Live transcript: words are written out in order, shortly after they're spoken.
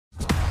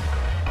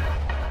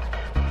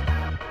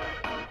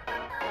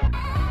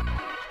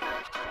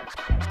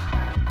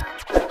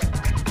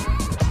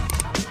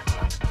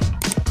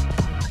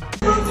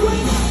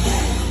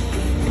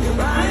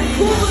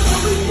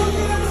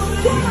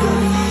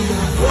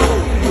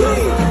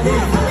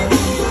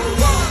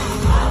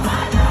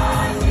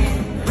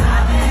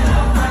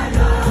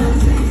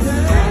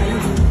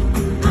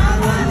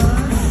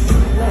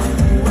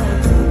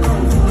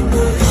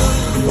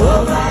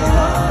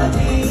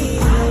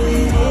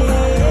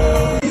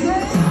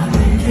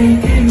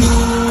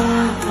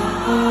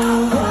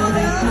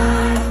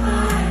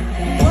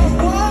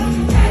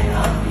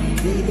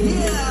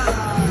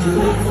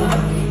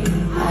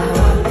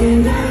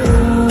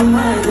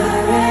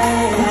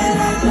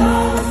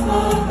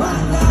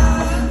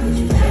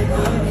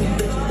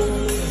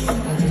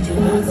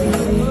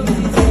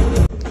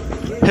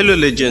Hello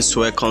legends,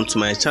 welcome to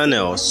my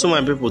channel. So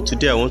my people,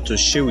 today I want to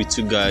share with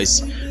you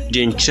guys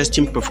the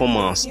interesting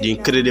performance, the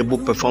incredible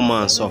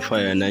performance of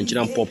a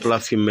Nigerian popular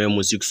female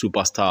music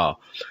superstar,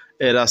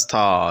 Ayra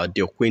Starr,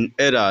 the Queen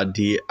Ayra,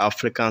 the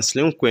African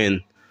Slim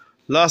Queen,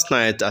 last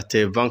night at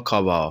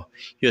Vancouver.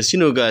 Yes, you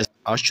know guys,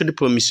 I actually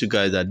promise you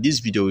guys that this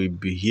video will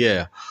be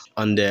here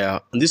on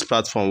this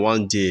platform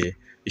one day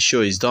the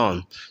show is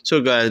done. So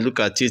guys, look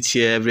at it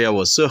here. Everywhere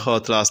was so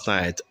hot last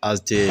night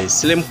as the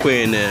Slim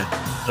Queen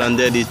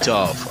landed it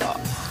off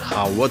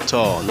her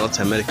water, North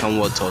American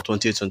Water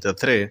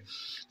 2023.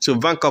 So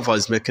Vancouver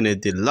is making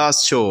it the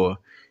last show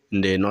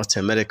in the North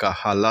America,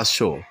 her last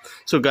show.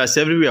 So guys,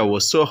 everywhere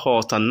was so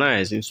hot and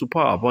nice and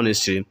superb.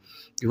 Honestly,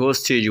 the whole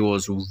stage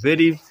was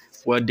very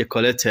well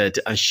decorated,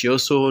 and she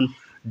also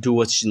do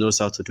what she knows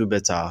how to do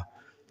better.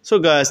 So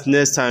guys,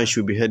 next time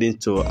she'll be heading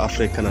to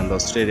Africa and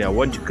Australia.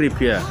 What the clip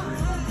here?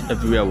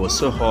 Everywhere was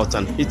so hot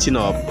and heating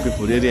up.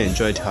 People really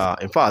enjoyed her.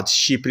 In fact,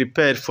 she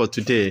prepared for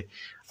today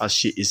as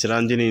she is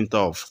rounding it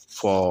off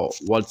for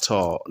World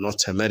Tour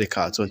North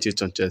America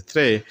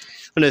 2023.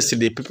 Honestly,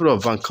 the people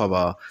of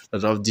Vancouver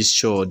that love this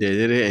show, they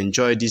really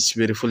enjoyed this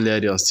beautiful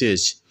lady on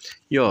stage.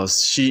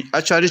 Yes, she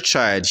actually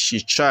tried.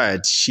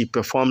 She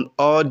performed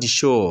all the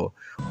show.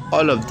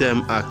 All of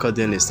them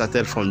accordingly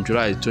started from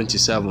July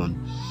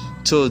 27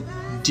 to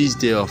this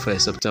day of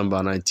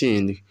September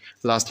 19,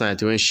 last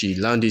night when she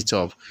landed it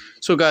up.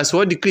 So guys,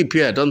 what the clip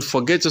here, don't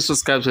forget to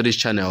subscribe to this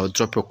channel,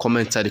 drop your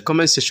comments at the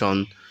comment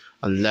section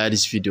and like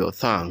this video.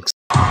 Thanks.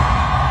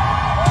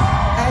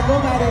 I go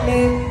by the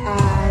name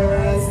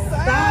Ayra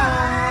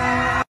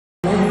Starr.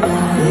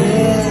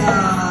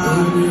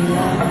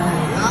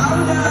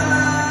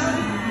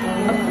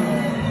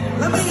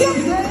 Let me get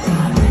it.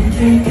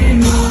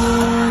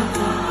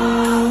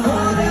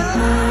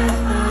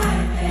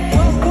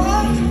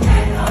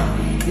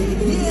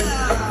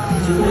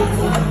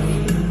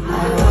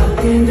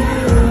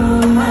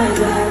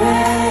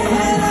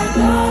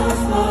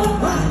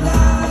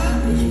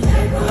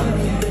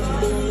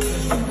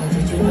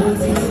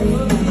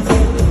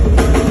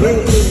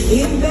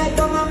 In bed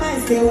on my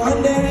mind, stay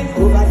wondering,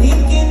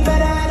 overthinking,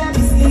 but I'd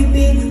be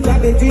sleeping.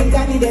 Grab a drink,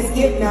 I need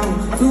escape now.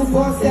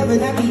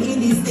 247, I be in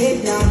this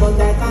state now, but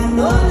I can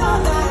no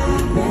longer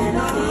depend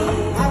on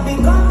it. I've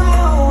become my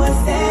own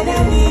worst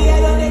enemy. I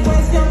don't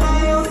question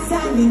my own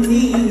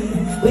sanity.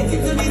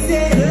 Waiting to be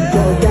saved,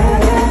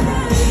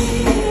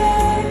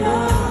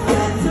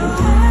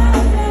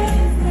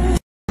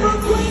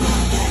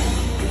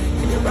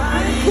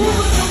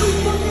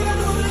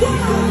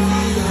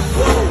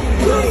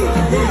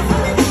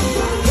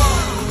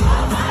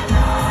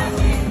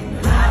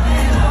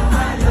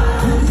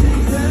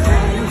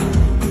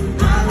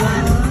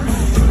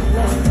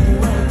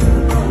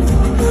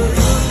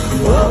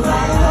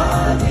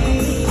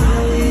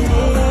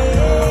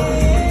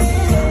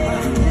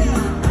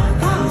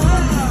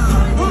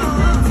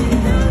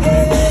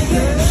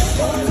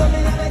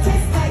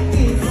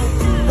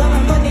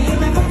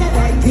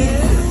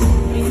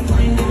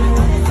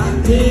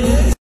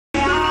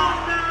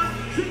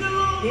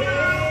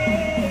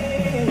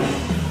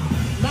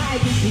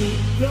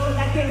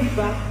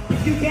 but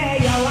you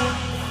get your one.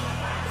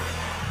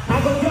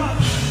 I go drop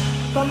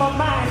from my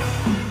mind.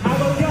 I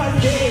go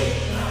just say,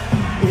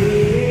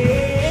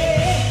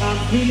 hey, I'm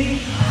feeling,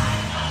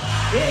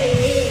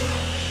 hey,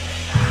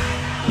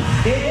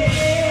 hey.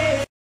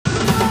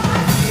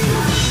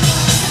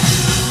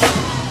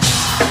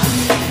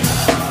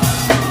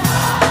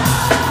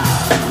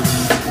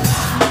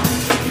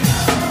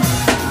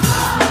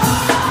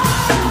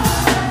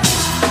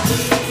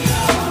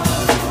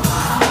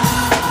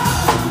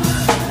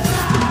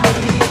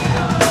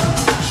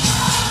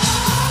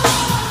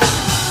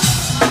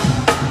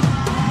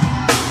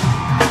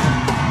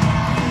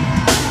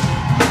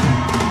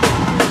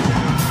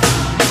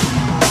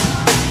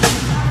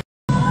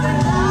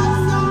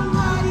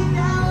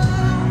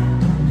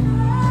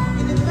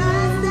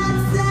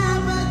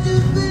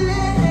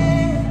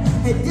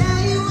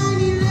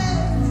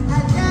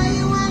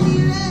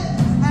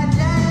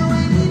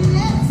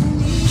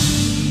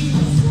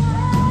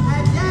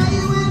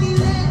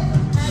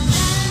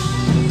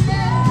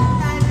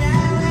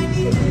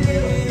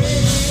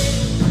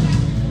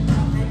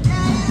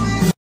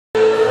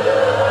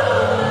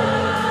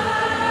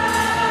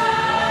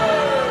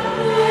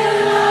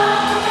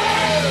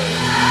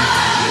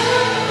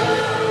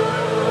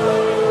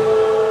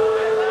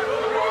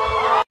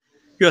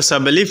 Yes, I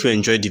believe you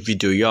enjoyed the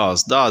video.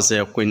 Yes, that's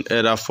a Queen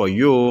Ayra for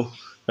you.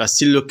 We are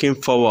still looking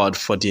forward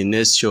for the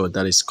next show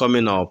that is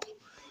coming up.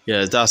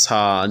 Yes, that's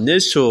her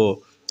next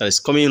show that is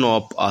coming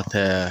up at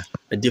a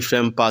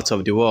different part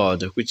of the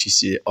world, which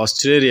is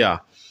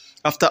Australia.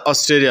 After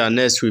Australia,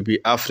 next will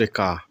be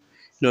Africa.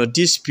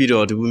 this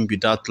period wouldn't be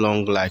that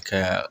long like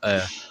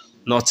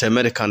North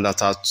American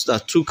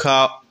that took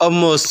her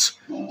almost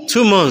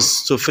 2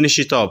 months to finish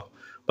it up.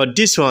 But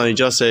this one,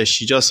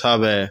 she just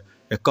have a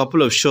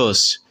couple of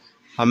shows.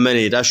 How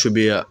many? That should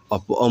be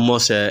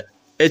almost 8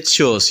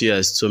 shows,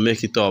 yes, to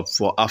make it up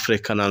for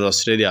Africa and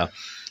Australia.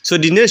 So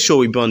the next show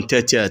will be on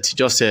 30th.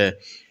 Just a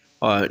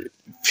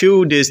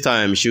few days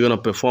time, she's gonna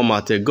perform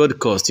at a Gold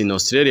Coast in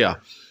Australia.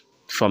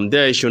 From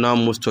there, she will now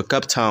move to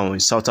Cape Town in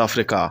South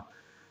Africa.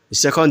 The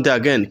second day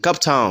again, Cape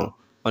Town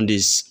on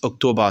this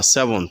October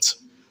 7th.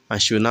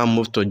 And she will now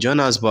move to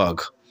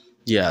Johannesburg.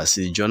 Yes,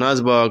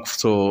 Johannesburg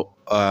to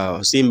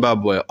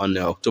Zimbabwe on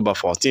October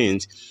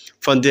 14th.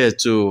 From there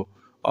to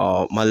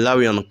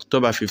Malawi on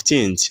October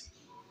 15th.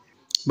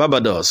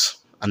 Barbados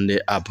and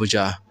the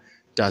Abuja.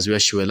 That's where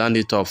she will land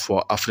it up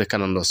for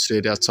African and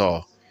Australia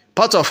tour.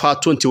 Part of her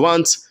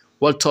 21st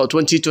World Tour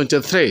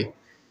 2023.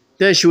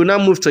 Then she will now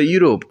move to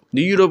Europe.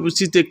 The Europe will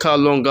still take a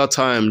longer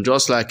time,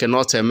 just like in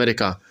North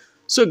America.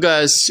 So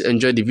guys,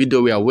 enjoy the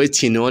video. We are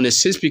waiting.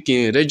 Honestly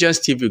speaking, Regent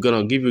Steve is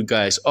gonna give you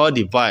guys all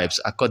the vibes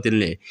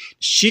accordingly.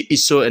 She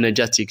is so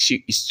energetic.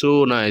 She is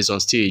so nice on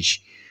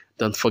stage.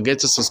 Don't forget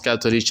to subscribe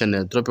to this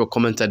channel. Drop your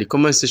comment at the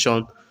comment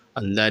section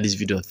and like this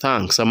video.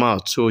 Thanks. I'm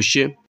out. So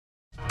she.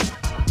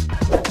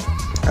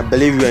 I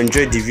believe you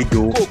enjoyed the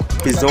video.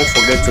 Please don't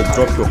forget to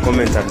drop your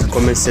comment at the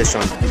comment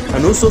section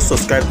and also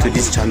subscribe to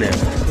this channel.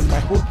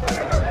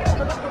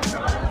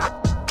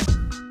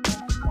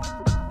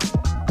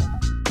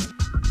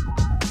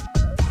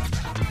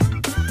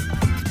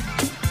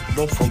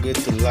 Don't forget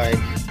to like,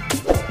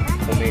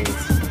 comment,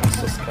 and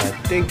subscribe.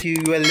 Thank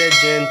you, you are a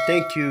legend.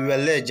 Thank you, you are a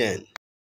legend.